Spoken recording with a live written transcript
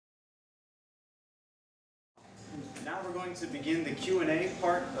Now we're going to begin the Q&A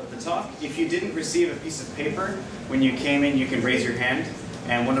part of the talk. If you didn't receive a piece of paper when you came in, you can raise your hand,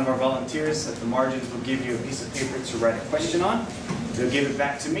 and one of our volunteers at the margins will give you a piece of paper to write a question on. They'll give it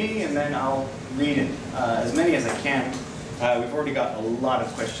back to me, and then I'll read it, as many as I can. We've already got a lot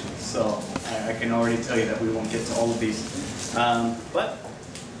of questions, so I can already tell you that we won't get to all of these. But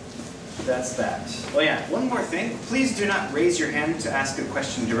that's that. Oh yeah, one more thing. Please do not raise your hand to ask a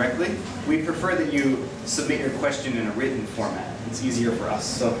question directly. We prefer that you submit your question in a written format. It's easier for us,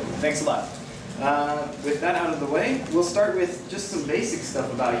 so thanks a lot. With that out of the way, we'll start with just some basic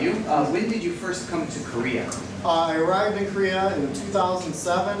stuff about you. When did you first come to Korea? I arrived in Korea in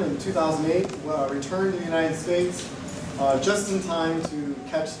 2007 and 2008, returned to the United States just in time to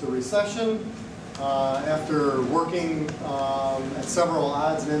catch the recession. After working at several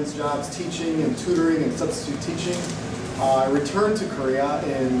odds and ends jobs, teaching and tutoring and substitute teaching, I returned to Korea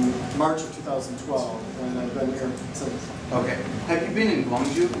in March of 2012, and I've been here since. Okay. Have you been in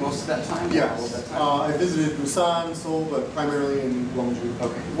Gwangju most of that time? Yes. I visited Busan, Seoul, but primarily in Gwangju.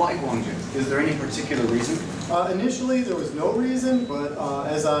 Okay. Why Gwangju? Is there any particular reason? Initially, there was no reason, but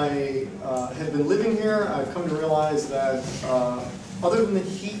as I have been living here, I've come to realize that other than the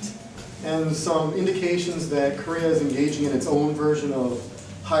heat and some indications that Korea is engaging in its own version of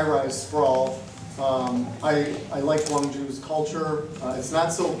high-rise sprawl, I like Gwangju's culture. It's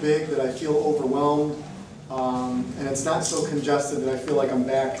not so big that I feel overwhelmed, and it's not so congested that I feel like I'm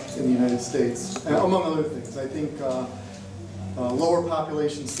back in the United States, and among other things. I think lower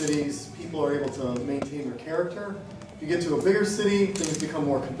population cities, people are able to maintain their character. If you get to a bigger city, things become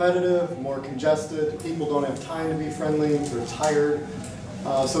more competitive, more congested. People don't have time to be friendly, they're tired.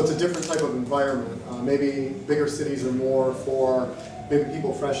 So it's a different type of environment. Maybe bigger cities are more for maybe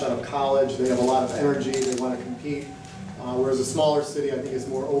people fresh out of college. They have a lot of energy, they want to compete. Whereas a smaller city, I think, is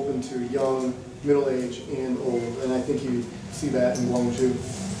more open to young, middle-aged, and old. And I think you see that in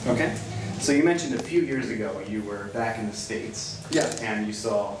Gwangju. Okay. So you mentioned a few years ago you were back in the States. Yeah. And you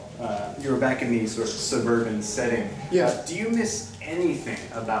saw, you were back in the sort of suburban setting. Yeah. Do you miss anything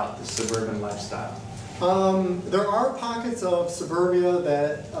about the suburban lifestyle? There are pockets of suburbia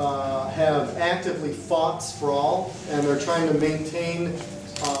that have actively fought sprawl, and they're trying to maintain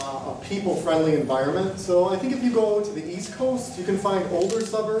a people-friendly environment. So I think if you go to the East Coast, you can find older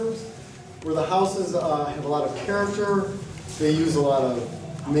suburbs where the houses have a lot of character. They use a lot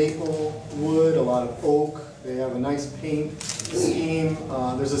of maple wood, a lot of oak. They have a nice paint scheme.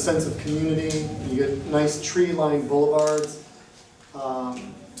 There's a sense of community. You get nice tree-lined boulevards.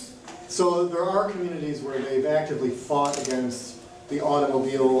 So there are communities where they've actively fought against the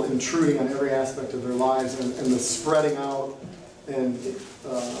automobile intruding on every aspect of their lives and the spreading out and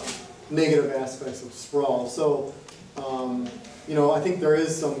negative aspects of sprawl. So, you know, I think there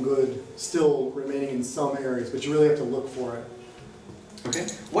is some good still remaining in some areas, but you really have to look for it. Okay.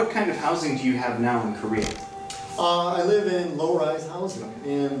 What kind of housing do you have now in Korea? I live in low-rise housing,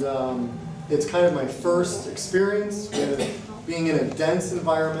 and it's kind of my first experience with being in a dense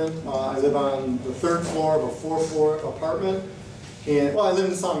environment. I live on the 3rd floor of a 4-floor apartment, and well, I live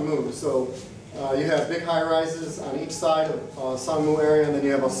in Sangmu, so you have big high-rises on each side of Sangmu area, and then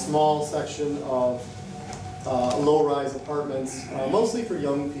you have a small section of low-rise apartments, mostly for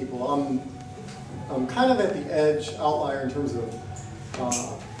young people. I'm kind of at the edge outlier in terms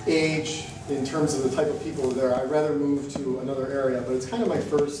of age, in terms of the type of people there. I'd rather move to another area, but it's kind of my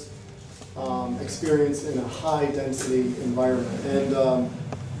first experience in a high-density environment.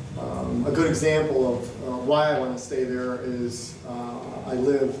 And a good example of why I want to stay there is I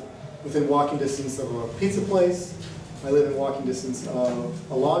live within walking distance of a pizza place. I live in walking distance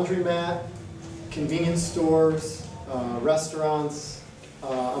of a laundromat, convenience stores, restaurants.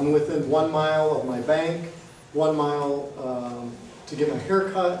 I'm within 1 mile of my bank, 1 mile to get my hair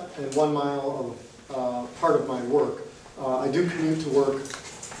cut, and 1 mile of part of my work. I do commute to work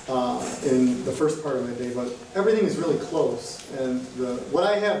in the first part of my day, but everything is really close. And what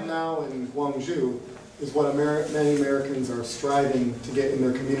I have now in Gwangju is what many Americans are striving to get in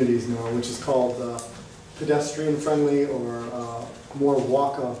their communities now, which is called pedestrian-friendly or more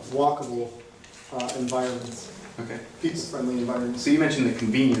walkable environments. Okay. Pizza-friendly environments. So you mentioned the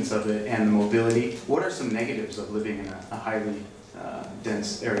convenience of it and the mobility. What are some negatives of living in a highly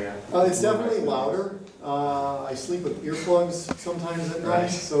dense area? It's definitely louder. I sleep with earplugs sometimes at night,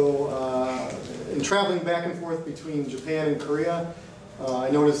 so in traveling back and forth between Japan and Korea,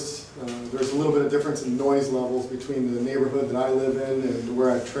 I noticed there's a little bit of difference in noise levels between the neighborhood that I live in and where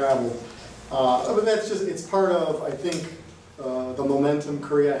I've traveled. But that's just, it's part of, I think, the momentum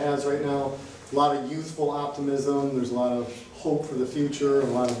Korea has right now. A lot of youthful optimism, there's a lot of hope for the future, a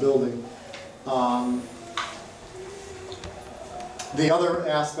lot of building. The other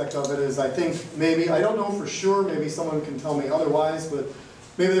aspect of it is, I think maybe, I don't know for sure, maybe someone can tell me otherwise, but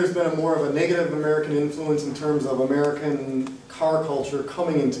maybe there's been more of a negative American influence in terms of American car culture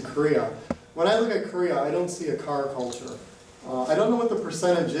coming into Korea. When I look at Korea, I don't see a car culture. I don't know what the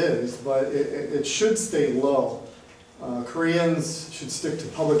percentage is, but it should stay low. Koreans should stick to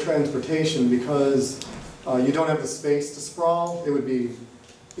public transportation because you don't have the space to sprawl. It would be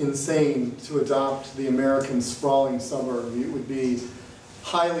insane to adopt the American sprawling suburb. It would be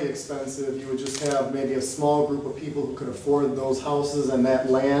highly expensive. You would just have maybe a small group of people who could afford those houses and that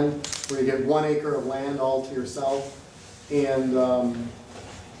land, where you get 1 acre of land all to yourself. And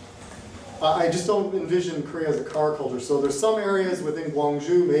I just don't envision Korea as a car culture. So there's some areas within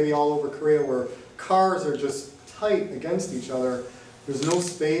Gwangju, maybe all over Korea, where cars are just tight against each other. There's no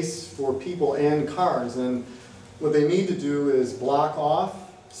space for people and cars. And what they need to do is block off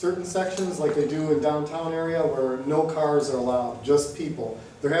certain sections like they do in downtown area where no cars are allowed, just people.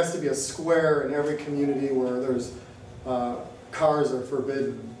 There has to be a square in every community where there's cars are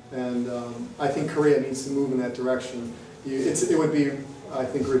forbidden. And I think Korea needs to move in that direction. It would be, I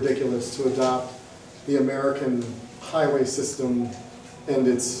think, ridiculous to adopt the American highway system and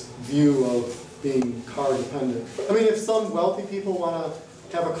its view of being car dependent. I mean, if some wealthy people want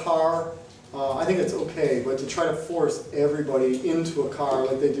to have a car, I think it's okay, but to try to force everybody into a car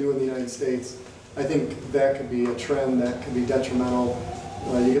like they do in the United States, I think that could be a trend that could be detrimental.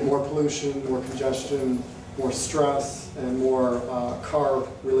 You get more pollution, more congestion, more stress, and more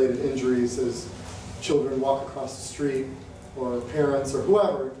car-related injuries as children walk across the street, or parents, or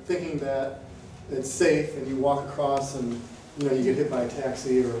whoever, thinking that it's safe, and you walk across and you get hit by a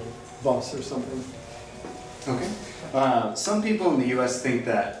taxi or bus or something. Okay. Some people in the U.S. think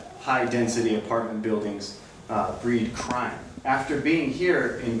that high-density apartment buildings breed crime. After being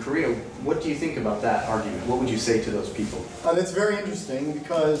here in Korea, what do you think about that argument? What would you say to those people? That's very interesting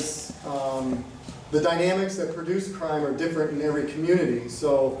because the dynamics that produce crime are different in every community.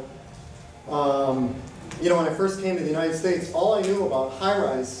 So, when I first came to the United States, all I knew about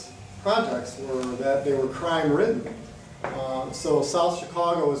high-rise projects were that they were crime-ridden. So South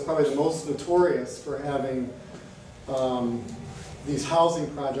Chicago is probably the most notorious for having these housing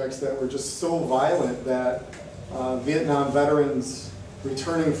projects that were just so violent that Vietnam veterans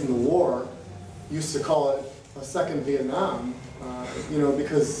returning from the war used to call it a second Vietnam,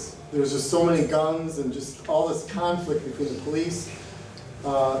 because there's just so many guns and just all this conflict between the police.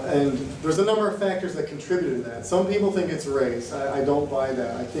 And there's a number of factors that contributed to that. Some people think it's race. I don't buy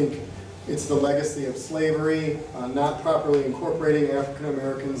that. I think it's the legacy of slavery, not properly incorporating African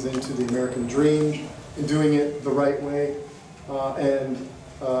Americans into the American dream and doing it the right way, and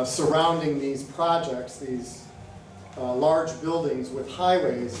surrounding these projects, these large buildings with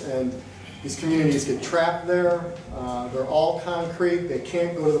highways, and these communities get trapped there. They're all concrete. They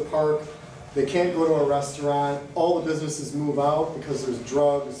can't go to the park. They can't go to a restaurant. All the businesses move out because there's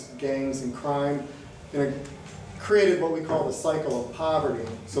drugs, gangs, and crime. And it created what we call the cycle of poverty.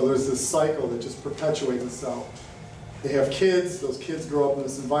 So there's this cycle that just perpetuates itself. They have kids. Those kids grow up in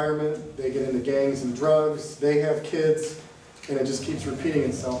this environment. They get into gangs and drugs. They have kids. And it just keeps repeating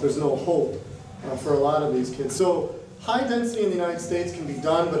itself. There's no hope for a lot of these kids. So high density in the United States can be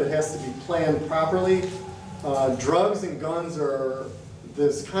done, but it has to be planned properly. Drugs and guns are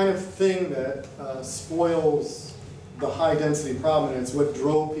this kind of thing that spoils the high density problem, and it's what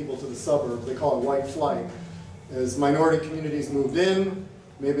drove people to the suburbs. They call it white flight. As minority communities moved in,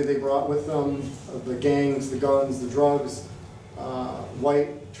 maybe they brought with them the gangs, the guns, the drugs.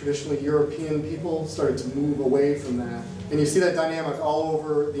 White, traditionally European people started to move away from that. And you see that dynamic all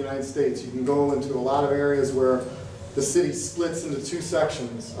over the United States. You can go into a lot of areas where the city splits into two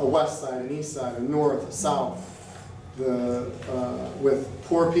sections, a west side, an east side, a north, a south. With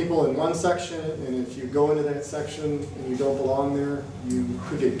poor people in one section, and if you go into that section and you don't belong there, you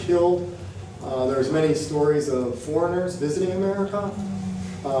could get killed. There's many stories of foreigners visiting America.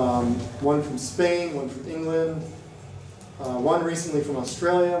 One from Spain, one from England, one recently from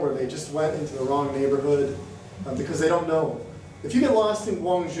Australia, where they just went into the wrong neighborhood because they don't know. If you get lost in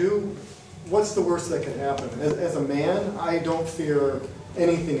Gwangju, what's the worst that could happen? As a man, I don't fear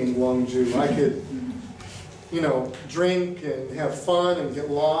anything in Gwangju. I could drink and have fun and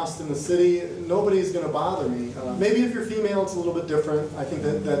get lost in the city. Nobody's going to bother me. Maybe if you're female, it's a little bit different. I think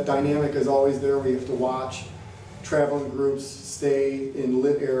that dynamic is always there where you have to watch traveling groups stay in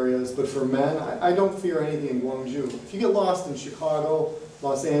lit areas. But for men, I don't fear anything in Gwangju. If you get lost in Chicago,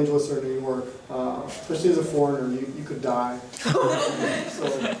 Los Angeles, or New York, especially as a foreigner, you could die.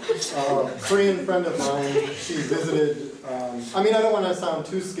 So, a Korean friend of mine, she visited, I don't want to sound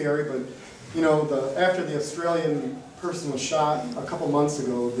too scary, but you know, after the Australian person was shot a couple months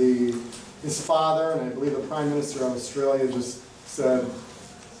ago, his father, and I believe the Prime Minister of Australia, just said,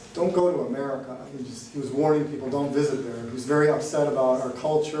 don't go to America. He was warning people, don't visit there. He was very upset about our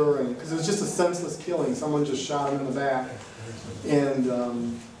culture, and because it was just a senseless killing. Someone just shot him in the back. And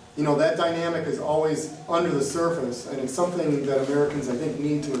you know, that dynamic is always under the surface, and it's something that Americans, I think,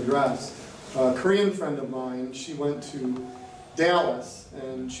 need to address. A Korean friend of mine, she went to Dallas,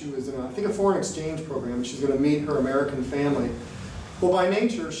 and she was in, I think, a foreign exchange program. She's going to meet her American family. Well, by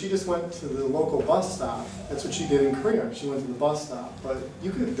nature, she just went to the local bus stop. That's what she did in Korea. She went to the bus stop. But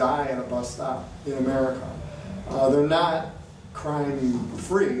you could die at a bus stop in America. They're not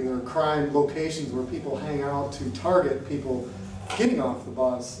crime-free. They're crime locations where people hang out to target people getting off the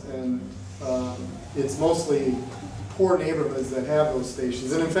bus. And it's mostly poor neighborhoods that have those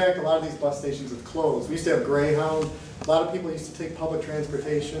stations. And in fact, a lot of these bus stations have closed. We used to have Greyhound. A lot of people used to take public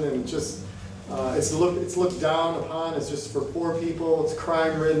transportation, and it just it's looked down upon. It's just for poor people. It's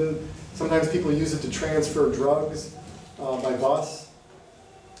crime-ridden. Sometimes people use it to transfer drugs by bus.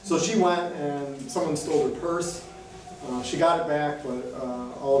 So she went, and someone stole her purse. She got it back, but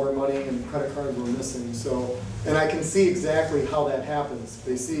all of her money and credit cards were missing. So, and I can see exactly how that happens.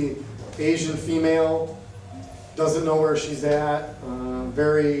 They see Asian female, doesn't know where she's at,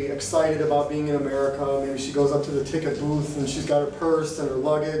 very excited about being in America. Maybe she goes up to the ticket booth and she's got her purse and her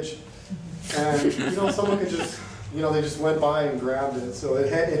luggage. And you know, someone could just, you know, they just went by and grabbed it. So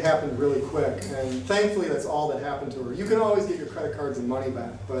it happened really quick. And thankfully, that's all that happened to her. You can always get your credit cards and money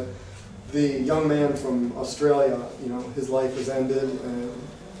back, but the young man from Australia, you know, his life was ended, and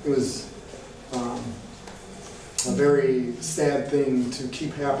it was a very sad thing to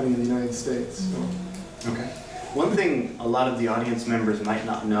keep happening in the United States. So. Okay. One thing a lot of the audience members might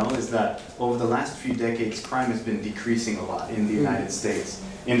not know is that over the last few decades, crime has been decreasing a lot in the United States.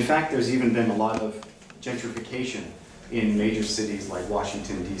 In fact, there's even been a lot of gentrification in major cities like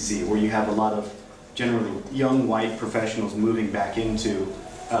Washington, D.C., where you have a lot of generally young white professionals moving back into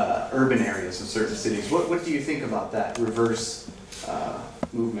urban areas of certain cities. What do you think about that reverse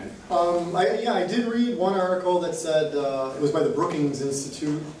movement? I did read one article that said, it was by the Brookings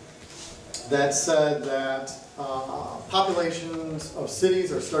Institute, that said that populations of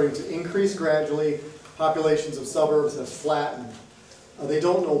cities are starting to increase gradually. Populations of suburbs have flattened. They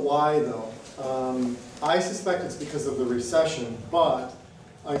don't know why, though. I suspect it's because of the recession, but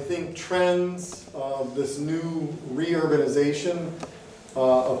I think trends of this new re-urbanization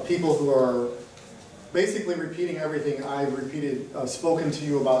of people who are basically repeating everything I've spoken to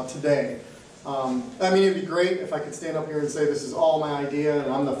you about today. I mean, it'd be great if I could stand up here and say this is all my idea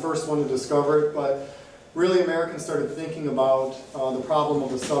and I'm the first one to discover it, but really Americans started thinking about the problem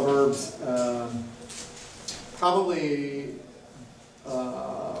of the suburbs probably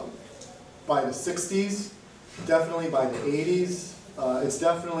by the 60s, definitely by the 80s.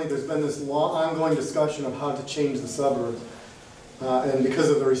 There's been this long, ongoing discussion of how to change the suburbs. And because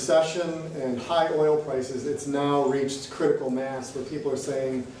of the recession and high oil prices, it's now reached critical mass where people are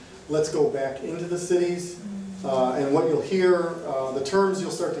saying, let's go back into the cities. And what you'll hear, the terms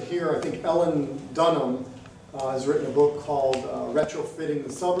you'll start to hear, I think Ellen Dunham has written a book called Retrofitting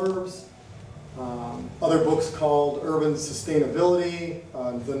the Suburbs. Other books called Urban Sustainability,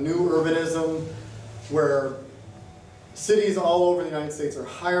 The New Urbanism, where cities all over the United States are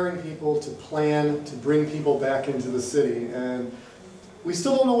hiring people to plan to bring people back into the city. And we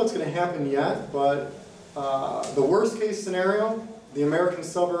still don't know what's going to happen yet, but the worst case scenario, the American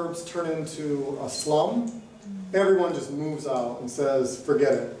suburbs turn into a slum. Everyone just moves out and says,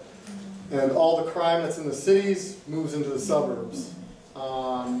 forget it. And all the crime that's in the cities moves into the suburbs.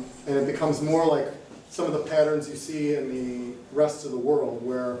 And it becomes more like some of the patterns you see in the rest of the world,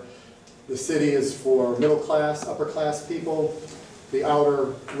 where the city is for middle class, upper class people. The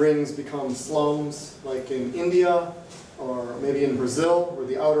outer rings become slums, like in India, or maybe in Brazil, where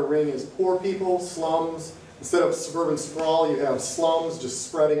the outer ring is poor people, slums. Instead of suburban sprawl, you have slums just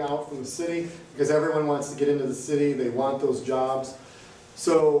spreading out from the city, because everyone wants to get into the city, they want those jobs.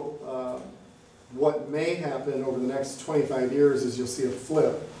 So what may happen over the next 25 years is you'll see a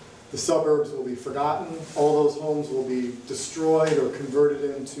flip. The suburbs will be forgotten, all those homes will be destroyed or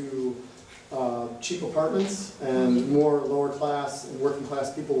converted into cheap apartments, and more lower class and working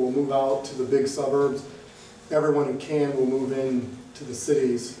class people will move out to the big suburbs. Everyone who can will move in to the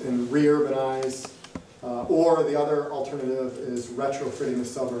cities and re-urbanize. Or the other alternative is retrofitting the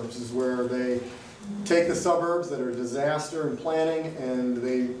suburbs, is where they take the suburbs that are a disaster in planning and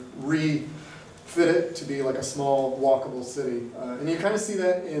they refit it to be like a small walkable city. And you kind of see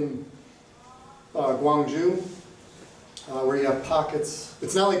that in Gwangju. where you have pockets.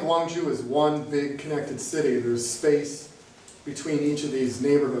 It's not like Gwangju is one big connected city. There's space between each of these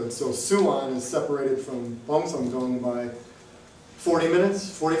neighborhoods. So Suwon is separated from Bongseongdong by 40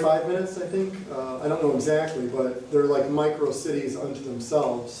 minutes, 45 minutes, I think. I don't know exactly, but they're like micro cities unto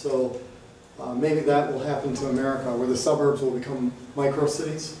themselves. So maybe that will happen to America, where the suburbs will become micro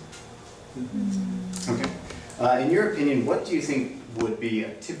cities. Okay. In your opinion, what do you think would be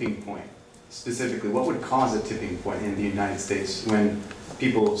a tipping point? Specifically, what would cause a tipping point in the United States when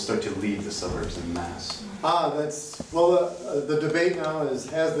people start to leave the suburbs en masse? The debate now is,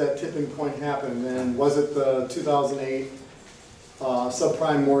 has that tipping point happened, and was it the 2008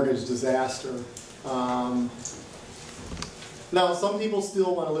 subprime mortgage disaster? Now, some people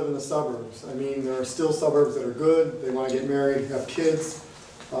still want to live in the suburbs. I mean, there are still suburbs that are good. They want to get married, have kids,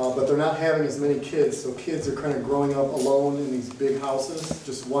 but they're not having as many kids, so kids are kind of growing up alone in these big houses,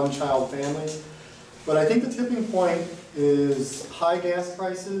 just one-child families. But I think the tipping point is high gas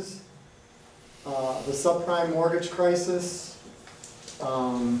prices, the subprime mortgage crisis,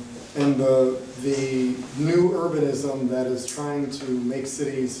 and the new urbanism that is trying to make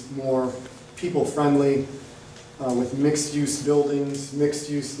cities more people-friendly, with mixed-use buildings,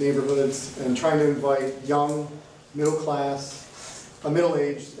 mixed-use neighborhoods, and trying to invite young, middle-aged,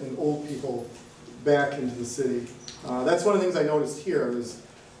 and old people back into the city. That's one of the things I noticed here is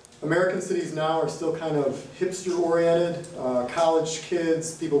American cities now are still kind of hipster-oriented, college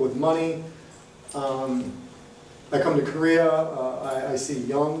kids, people with money. I come to Korea, I see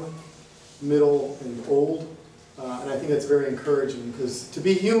young, middle, and old, and I think that's very encouraging, because to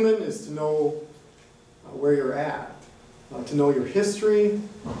be human is to know where you're at, to know your history,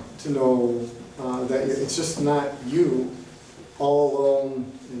 to know that it's just not you all alone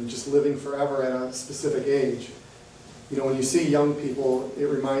and just living forever at a specific age. You know, when you see young people, it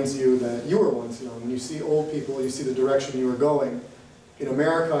reminds you that you were once young. When you see old people, you see the direction you were going. In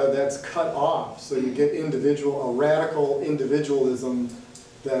America, that's cut off, so you get a radical individualism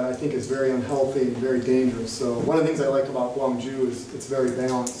that I think is very unhealthy and very dangerous. So one of the things I like about Gwangju is it's very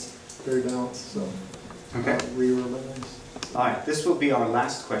balanced, so. Okay. All right, this will be our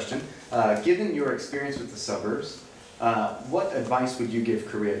last question. Given your experience with the suburbs, what advice would you give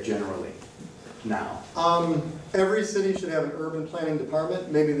Korea generally now? Every city should have an urban planning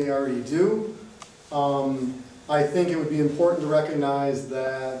department. Maybe they already do. I think it would be important to recognize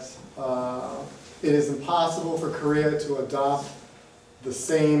that it is impossible for Korea to adopt the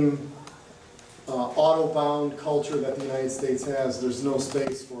same auto-bound culture that the United States has. There's no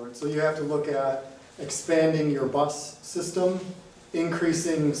space for it. So you have to look at expanding your bus system,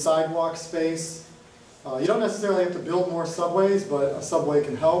 increasing sidewalk space. You don't necessarily have to build more subways, but a subway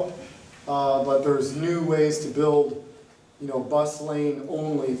can help. But there's new ways to build, bus lane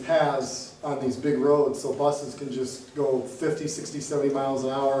only paths on these big roads, so buses can just go 50, 60, 70 miles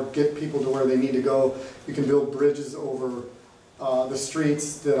an hour, get people to where they need to go. You can build bridges over the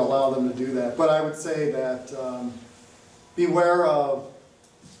streets that allow them to do that. But I would say that beware of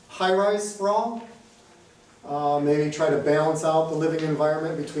high-rise sprawl. Maybe try to balance out the living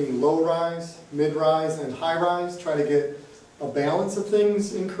environment between low-rise, mid-rise, and high-rise. Try to get a balance of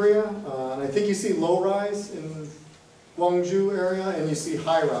things in Korea. And I think you see low-rise in Gwangju area, and you see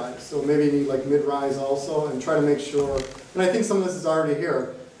high-rise. So maybe you need like mid-rise also, and try to make sure. And I think some of this is already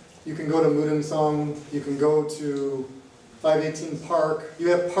here. You can go to Mudeungsong, you can go to 518 Park. You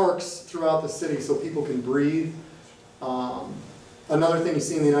have parks throughout the city so people can breathe. Another thing you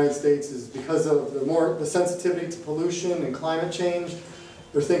see in the United States is because of the sensitivity to pollution and climate change,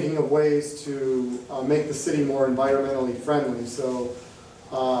 they're thinking of ways to make the city more environmentally friendly. So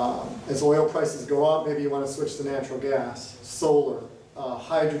as oil prices go up, maybe you want to switch to natural gas, solar,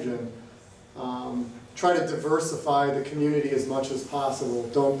 hydrogen. Try to diversify the community as much as possible.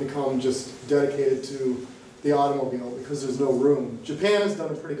 Don't become just dedicated to the automobile because there's no room. Japan has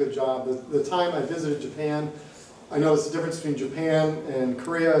done a pretty good job. The time I visited Japan, I noticed the difference between Japan and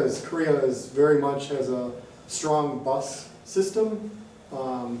Korea is very much has a strong bus system.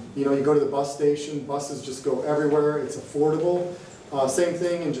 You go to the bus station, buses just go everywhere, it's affordable. Same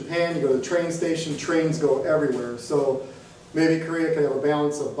thing in Japan, you go to the train station, trains go everywhere. So maybe Korea could have a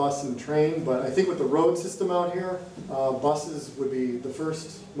balance of bus and train, but I think with the road system out here, buses would be the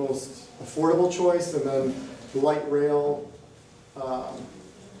first most affordable choice, and then light rail,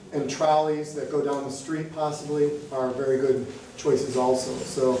 and trolleys that go down the street possibly are very good choices also.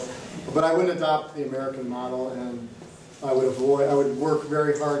 So, but I wouldn't adopt the American model, and I would work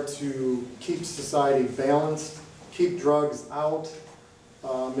very hard to keep society balanced, keep drugs out,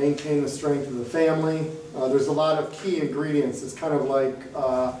 maintain the strength of the family. There's a lot of key ingredients. It's kind of like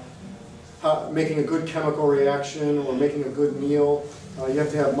making a good chemical reaction or making a good meal. You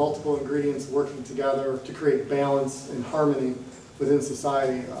have to have multiple ingredients working together to create balance and harmony within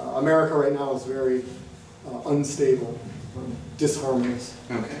society. America right now is very unstable, disharmonious.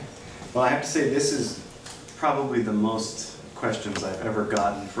 Okay. Well, I have to say this is probably the most questions I've ever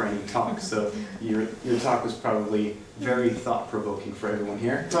gotten for any talk, so your talk was probably very thought-provoking for everyone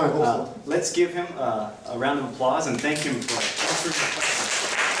here. I hope so. Let's give him a round of applause and thank him for answering the question.